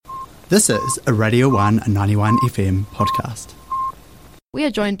This is a Radio 1 91 FM podcast. We are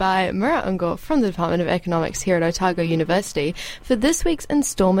joined by Murat Üngör from the Department of Economics here at Otago University for this week's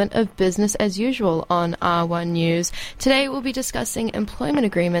instalment of Business as Usual on R1 News. Today we'll be discussing employment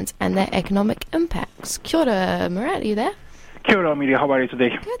agreements and their economic impacts. Kia ora, Murat, are you there? Kia ora, Amiria. How are you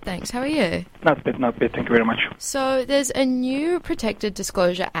today? Good, thanks. How are you? Not bad. Thank you very much. So there's a new Protected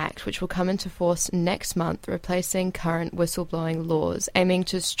Disclosure Act which will come into force next month, replacing current whistleblowing laws, aiming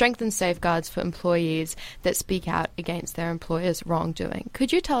to strengthen safeguards for employees that speak out against their employer's wrongdoing.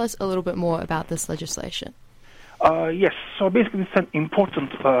 Could you tell us a little bit more about this legislation? Yes. So basically it's an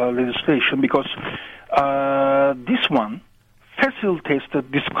important legislation because this one facilitates the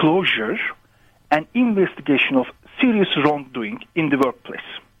disclosure and investigation of serious wrongdoing in the workplace.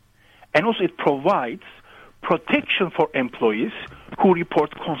 And also it provides protection for employees who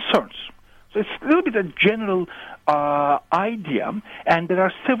report concerns. So it's a little bit a general idea, and there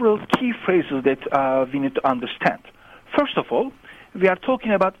are several key phrases that we need to understand. First of all, we are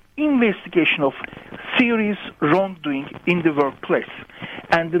talking about investigation of serious wrongdoing in the workplace.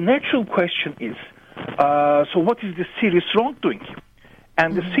 And the natural question is, so what is the serious wrongdoing?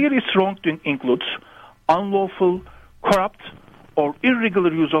 And the serious wrongdoing includes unlawful, corrupt, or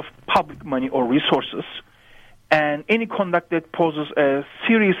irregular use of public money or resources, and any conduct that poses a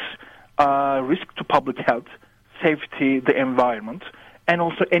serious risk to public health, safety, the environment, and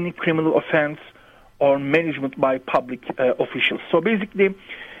also any criminal offense or management by public officials. So basically,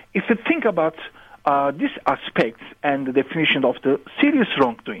 if you think about these aspects and the definition of the serious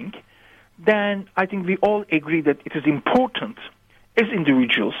wrongdoing, then I think we all agree that it is important as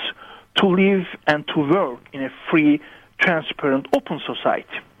individuals to live and to work in a free, transparent, open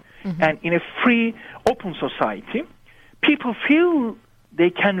society. Mm-hmm. And in a free, open society, people feel they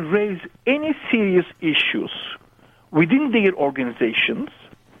can raise any serious issues within their organizations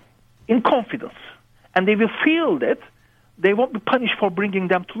in confidence. And they will feel that they won't be punished for bringing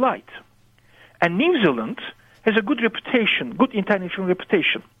them to light. And New Zealand has a good reputation, good international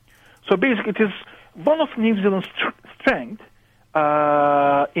reputation. So basically it is one of New Zealand's strengths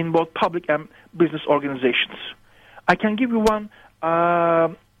in both public and business organizations. I can give you one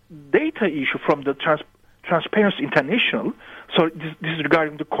data issue from the Transparency International. So this is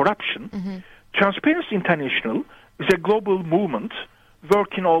regarding the corruption. Mm-hmm. Transparency International is a global movement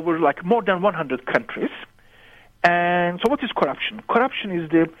working over more than 100 countries. And so what is corruption? Corruption is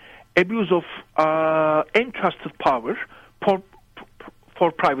the abuse of entrusted power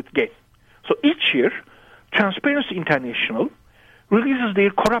for private gain. So each year, Transparency International releases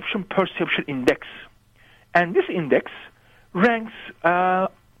their Corruption Perception Index. And this index ranks,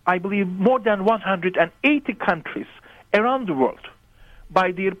 I believe, more than 180 countries around the world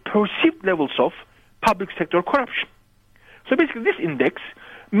by their perceived levels of public sector corruption. So basically this index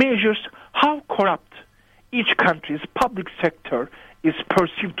measures how corrupt each country's public sector is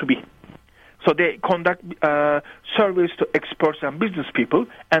perceived to be. So they conduct surveys to experts and business people,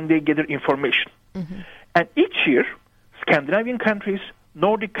 and they gather information. Mm-hmm. And each year, Scandinavian countries,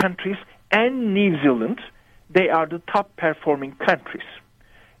 Nordic countries, and New Zealand, they are the top performing countries.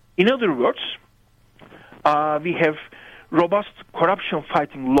 In other words, we have robust corruption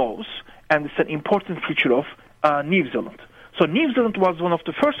fighting laws, and it's an important feature of New Zealand. So New Zealand was one of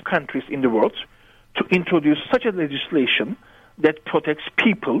the first countries in the world to introduce such a legislation that protects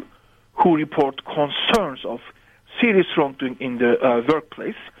people who report concerns of serious wrongdoing in the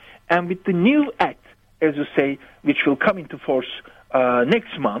workplace. And with the new act, as you say, which will come into force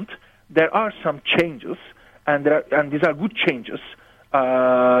next month, there are some changes, and these are good changes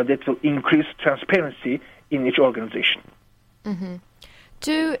that will increase transparency in each organization. Mm-hmm.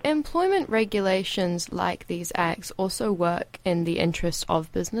 Do employment regulations like these acts also work in the interest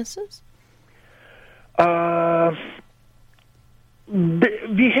of businesses? We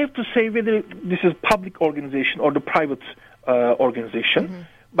have to say whether this is public organization or the private organization. Mm-hmm.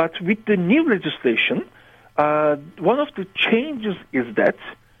 But with the new legislation, one of the changes is that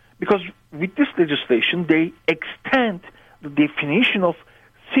because with this legislation, they extend the definition of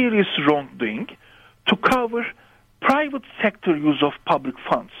serious wrongdoing to cover private sector use of public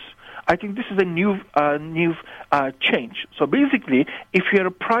funds. I think this is a new change. So basically, if you're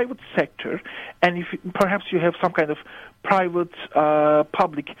a private sector, and if perhaps you have some kind of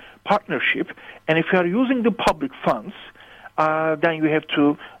private-public partnership, and if you are using the public funds, then you have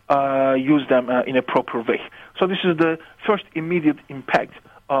to use them in a proper way. So this is the first immediate impact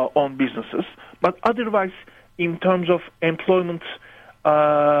on businesses. But otherwise, in terms of employment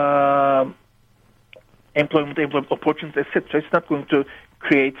opportunities, etc., it's not going to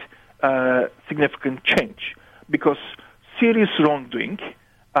create significant change because serious wrongdoing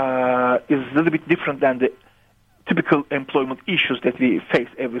is a little bit different than the typical employment issues that we face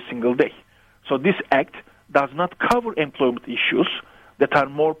every single day. So this act does not cover employment issues that are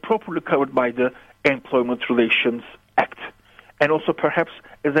more properly covered by the Employment Relations Act. And also perhaps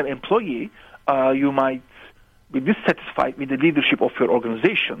as an employee, you might be dissatisfied with the leadership of your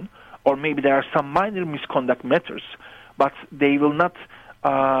organization, or maybe there are some minor misconduct matters, but they will not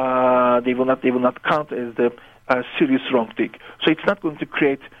count as the serious wrongdoing. So it's not going to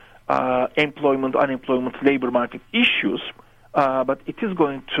create employment, unemployment, labor market issues, but it is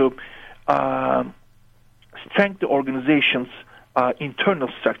going to strengthen the organization's internal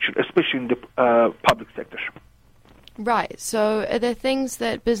structure, especially in the public sector. Right. So are there things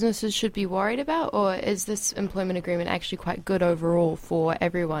that businesses should be worried about, or is this employment agreement actually quite good overall for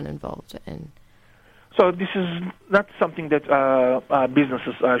everyone involved in? So this is not something that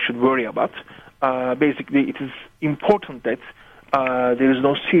businesses should worry about. Basically, it is important that there is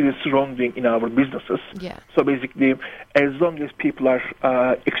no serious wrongdoing in our businesses. Yeah. So basically, as long as people are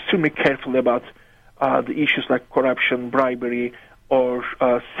extremely careful about the issues like corruption, bribery, or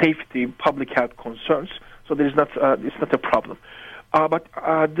safety, public health concerns, so there is not it's not a problem. But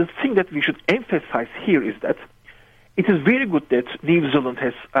the thing that we should emphasize here is that it is very good that New Zealand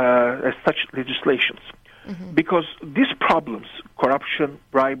has such legislations, because these problems, corruption,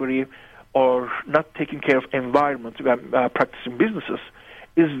 bribery, or not taking care of environment when practicing businesses,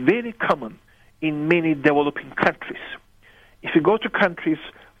 is very common in many developing countries. If you go to countries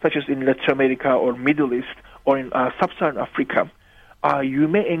such as in Latin America or Middle East or in Sub-Saharan Africa, you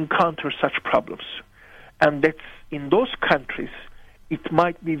may encounter such problems. And that's in those countries, it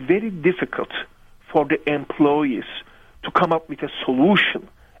might be very difficult for the employees to come up with a solution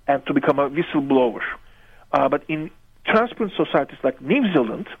and to become a whistleblower. But in transparent societies like New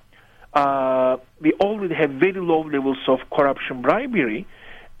Zealand, we already have very low levels of corruption, bribery,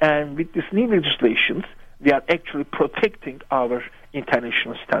 and with these new legislations, we are actually protecting our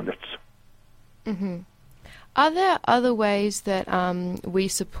international standards. Mm-hmm. Are there other ways that we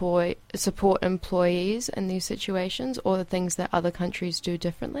support employees in these situations, or the things that other countries do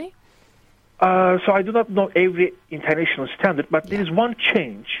differently? So I do not know every international standard, but there is one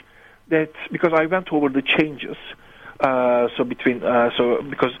change that, because I went over the changes, because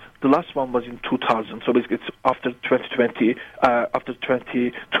the last one was in 2000, so basically it's after 2020, after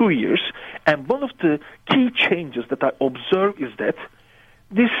 22 years, and one of the key changes that I observe is that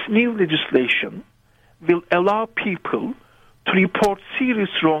this new legislation will allow people to report serious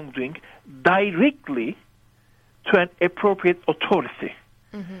wrongdoing directly to an appropriate authority.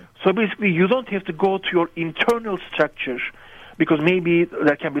 Mm-hmm. So basically, you don't have to go to your internal structure, because maybe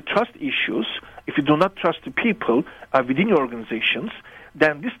there can be trust issues. If you do not trust the people within your organizations,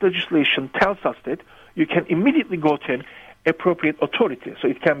 then this legislation tells us that you can immediately go to an appropriate authority. So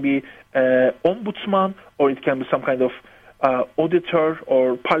it can be ombudsman, or it can be some kind of auditor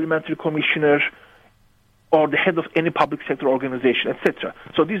or parliamentary commissioner, or the head of any public sector organization, etc.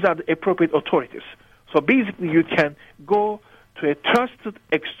 So these are the appropriate authorities. So basically, you can go to a trusted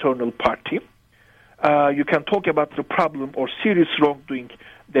external party. You can talk about the problem or serious wrongdoing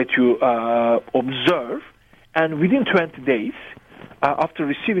that you observe, and within 20 days, after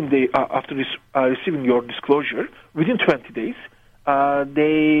receiving receiving your disclosure, within 20 days,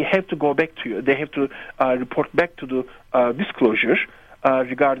 they have to go back to you. They have to report back to the disclosure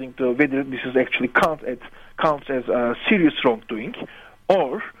regarding whether this is actually counts as serious wrongdoing,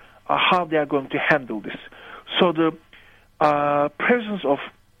 or how they are going to handle this. So the presence of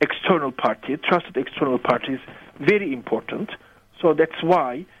trusted external parties, very important. So that's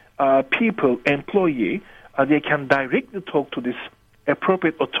why employee, they can directly talk to these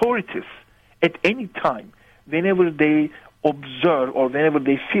appropriate authorities at any time, whenever they observe or whenever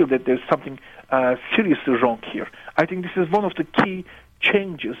they feel that there's something seriously wrong here. I think this is one of the key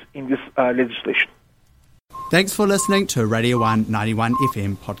changes in this legislation. Thanks for listening to Radio 1 91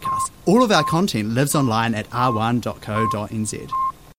 FM podcast. All of our content lives online at r1.co.nz.